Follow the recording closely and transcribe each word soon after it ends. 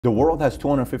The world has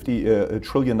 $250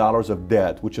 trillion of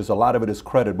debt, which is a lot of it is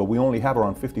credit, but we only have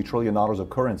around $50 trillion of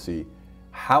currency.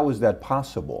 How is that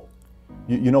possible?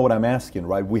 You know what I'm asking,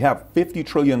 right? We have $50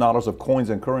 trillion of coins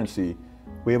and currency.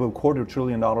 We have $250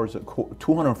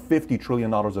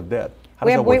 trillion of debt. How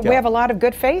does that work out? We have a lot of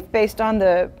good faith based on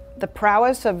the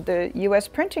prowess of the U.S.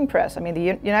 printing press. I mean,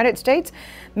 the United States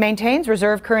maintains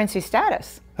reserve currency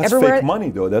status. That's fake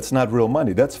money, though. That's not real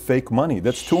money. That's fake money.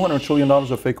 That's $200 trillion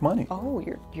of fake money. Oh,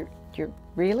 you're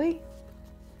really?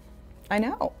 I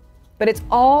know. But it's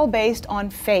all based on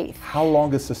faith. How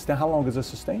long is it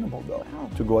sustainable, though,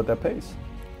 to go at that pace?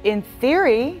 In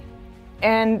theory,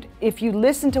 and if you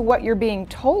listen to what you're being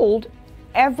told,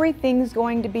 everything's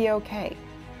going to be okay.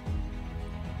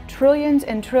 Trillions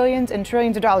and trillions and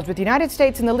trillions of dollars, with the United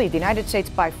States in the lead. The United States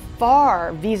by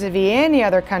far, vis-a-vis any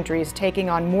other country, is taking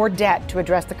on more debt to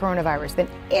address the coronavirus than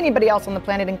anybody else on the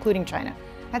planet, including China.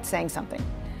 That's saying something.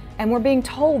 And we're being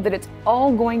told that it's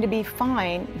all going to be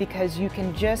fine because you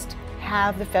can just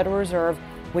have the Federal Reserve,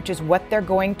 which is what they're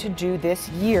going to do this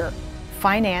year,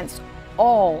 finance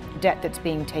all debt that's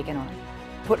being taken on,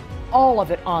 put all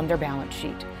of it on their balance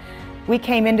sheet. We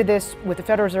came into this with the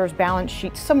Federal Reserve's balance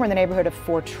sheet somewhere in the neighborhood of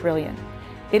 $4 trillion.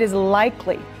 It is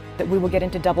likely that we will get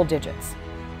into double digits,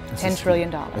 $10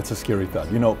 trillion. That's a scary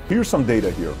thought. You know, here's some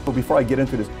data here. But before I get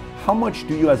into this, how much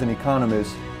do you as an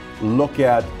economist look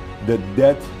at the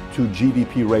debt to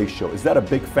GDP ratio? Is that a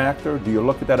big factor? Do you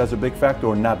look at that as a big factor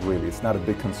or not really? It's not a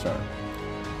big concern.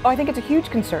 Oh, I think it's a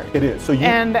huge concern. It is. So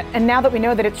and now that we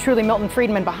know that it's truly Milton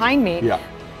Friedman behind me, yeah.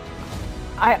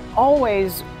 I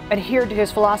always adhered to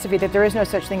his philosophy that there is no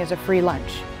such thing as a free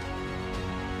lunch.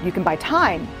 You can buy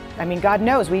time. I mean, God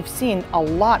knows we've seen a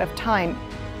lot of time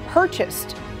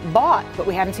purchased, bought, but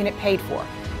we haven't seen it paid for.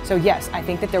 So yes, I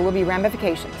think that there will be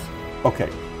ramifications. Okay,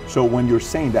 so when you're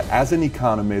saying that as an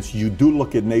economist, you do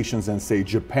look at nations and say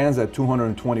Japan's at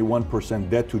 221%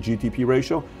 debt to GDP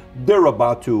ratio, they're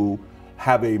about to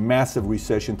have a massive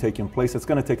recession taking place. It's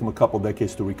going to take them a couple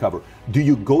decades to recover. Do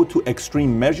you go to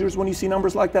extreme measures when you see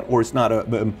numbers like that, or it's not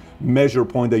a measure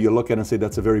point that you look at and say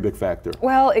that's a very big factor?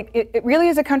 Well, it really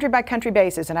is a country by country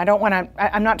basis, and I don't want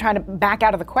to, I'm not trying to back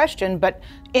out of the question, but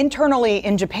internally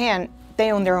in Japan,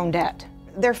 they own their own debt.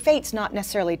 Their fate's not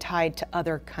necessarily tied to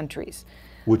other countries.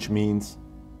 Which means?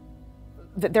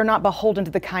 That they're not beholden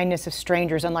to the kindness of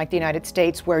strangers, unlike the United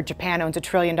States, where Japan owns $1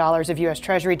 trillion of U.S.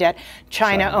 Treasury debt.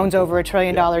 China owns over $1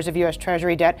 trillion of U.S.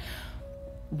 Treasury debt.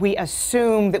 We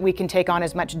assume that we can take on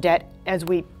as much debt as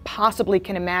we possibly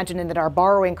can imagine and that our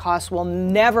borrowing costs will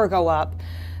never go up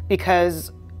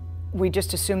because we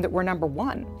just assume that we're number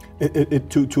one.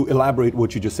 To elaborate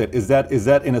what you just said, is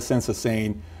that in a sense of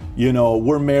saying, you know,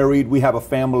 we're married, we have a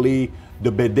family,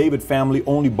 the Bet-David family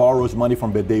only borrows money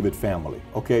from Bet-David family.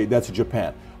 Okay, that's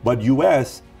Japan. But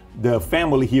U.S., the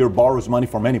family here borrows money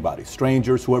from anybody,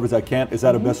 strangers, whoever's that can. Is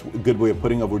that a good way of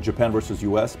putting over Japan versus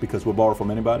U.S. because we borrow from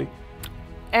anybody?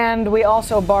 And we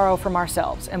also borrow from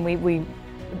ourselves, and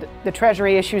the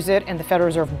Treasury issues it, and the Federal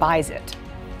Reserve buys it.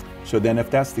 So then, if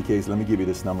that's the case, let me give you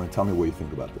this number and tell me what you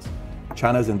think about this.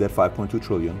 China's in debt 5.2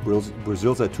 trillion.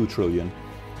 Brazil's at 2 trillion.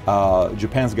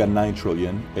 Japan's got 9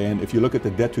 trillion, and if you look at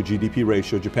the debt to GDP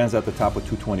ratio, Japan's at the top of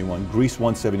 221, Greece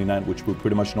 179, which we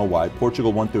pretty much know why,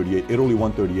 Portugal 138, Italy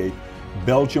 138,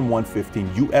 Belgium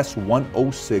 115, US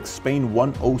 106, Spain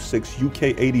 106, UK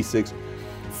 86,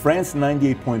 France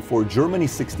 98.4, Germany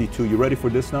 62. You ready for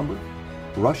this number?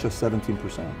 Russia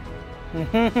 17%.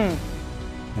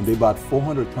 And they bought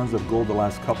 400 tons of gold the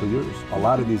last couple of years. A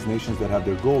lot of these nations that have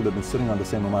their gold have been sitting on the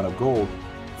same amount of gold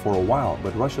for a while,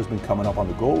 but Russia's been coming up on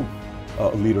the gold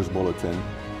leaders bulletin.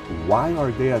 Why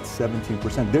are they at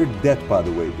 17%? Their debt, by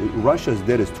the way, Russia's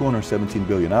debt is 217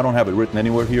 billion. I don't have it written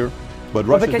anywhere here, but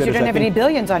Russia's because you don't have any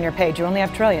billions on your page, you only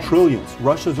have trillions. Trillions.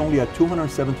 Russia's only at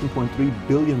 $217.3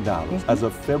 billion as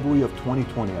of February of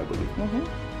 2020, I believe.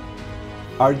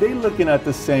 Are they looking at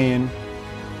this saying,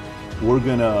 we're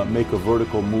gonna make a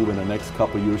vertical move in the next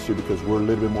couple of years here because we're a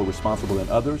little bit more responsible than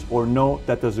others, or no,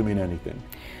 that doesn't mean anything?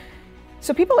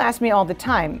 So people ask me all the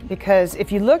time, because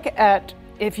if you look at,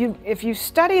 if you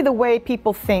study the way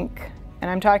people think, and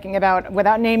I'm talking about,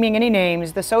 without naming any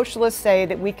names, the socialists say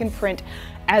that we can print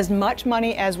as much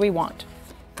money as we want.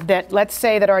 That let's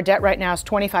say that our debt right now is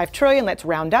 25 trillion, let's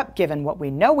round up given what we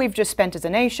know we've just spent as a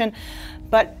nation.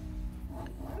 But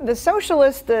the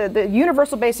socialists, the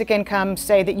universal basic income,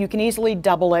 say that you can easily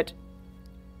double it.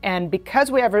 And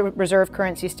because we have a reserve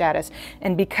currency status,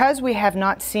 and because we have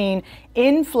not seen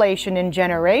inflation in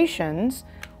generations,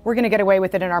 we're going to get away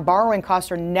with it, and our borrowing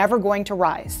costs are never going to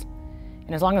rise.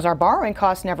 And as long as our borrowing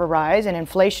costs never rise and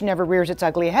inflation never rears its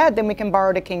ugly head, then we can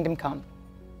borrow to kingdom come.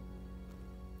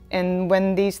 And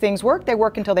when these things work, they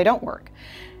work until they don't work.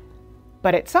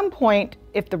 But at some point,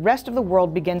 if the rest of the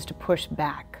world begins to push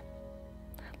back,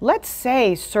 let's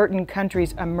say certain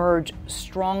countries emerge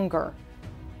stronger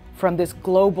from this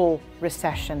global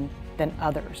recession than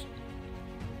others.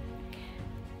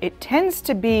 It tends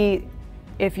to be,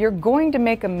 if you're going to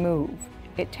make a move,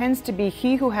 it tends to be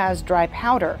he who has dry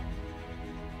powder,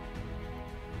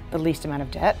 the least amount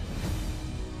of debt,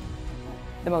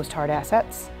 the most hard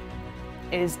assets,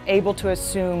 is able to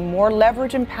assume more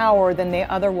leverage and power than they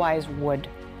otherwise would,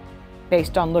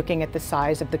 based on looking at the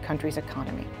size of the country's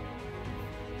economy.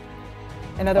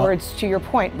 In other words, to your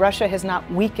point, Russia has not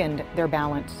weakened their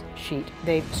balance sheet,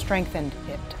 they've strengthened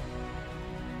it.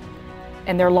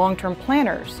 And they're long-term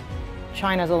planners.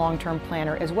 China's a long-term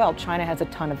planner as well. China has a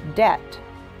ton of debt,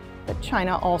 but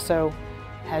China also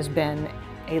has been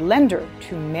a lender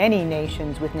to many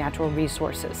nations with natural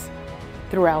resources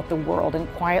throughout the world and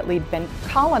quietly been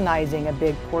colonizing a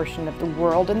big portion of the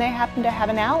world, and they happen to have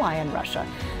an ally in Russia.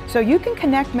 So you can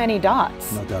connect many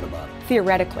dots. No doubt about it.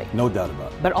 Theoretically. No doubt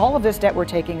about it. But all of this debt we're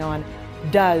taking on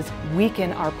does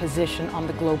weaken our position on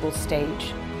the global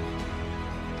stage.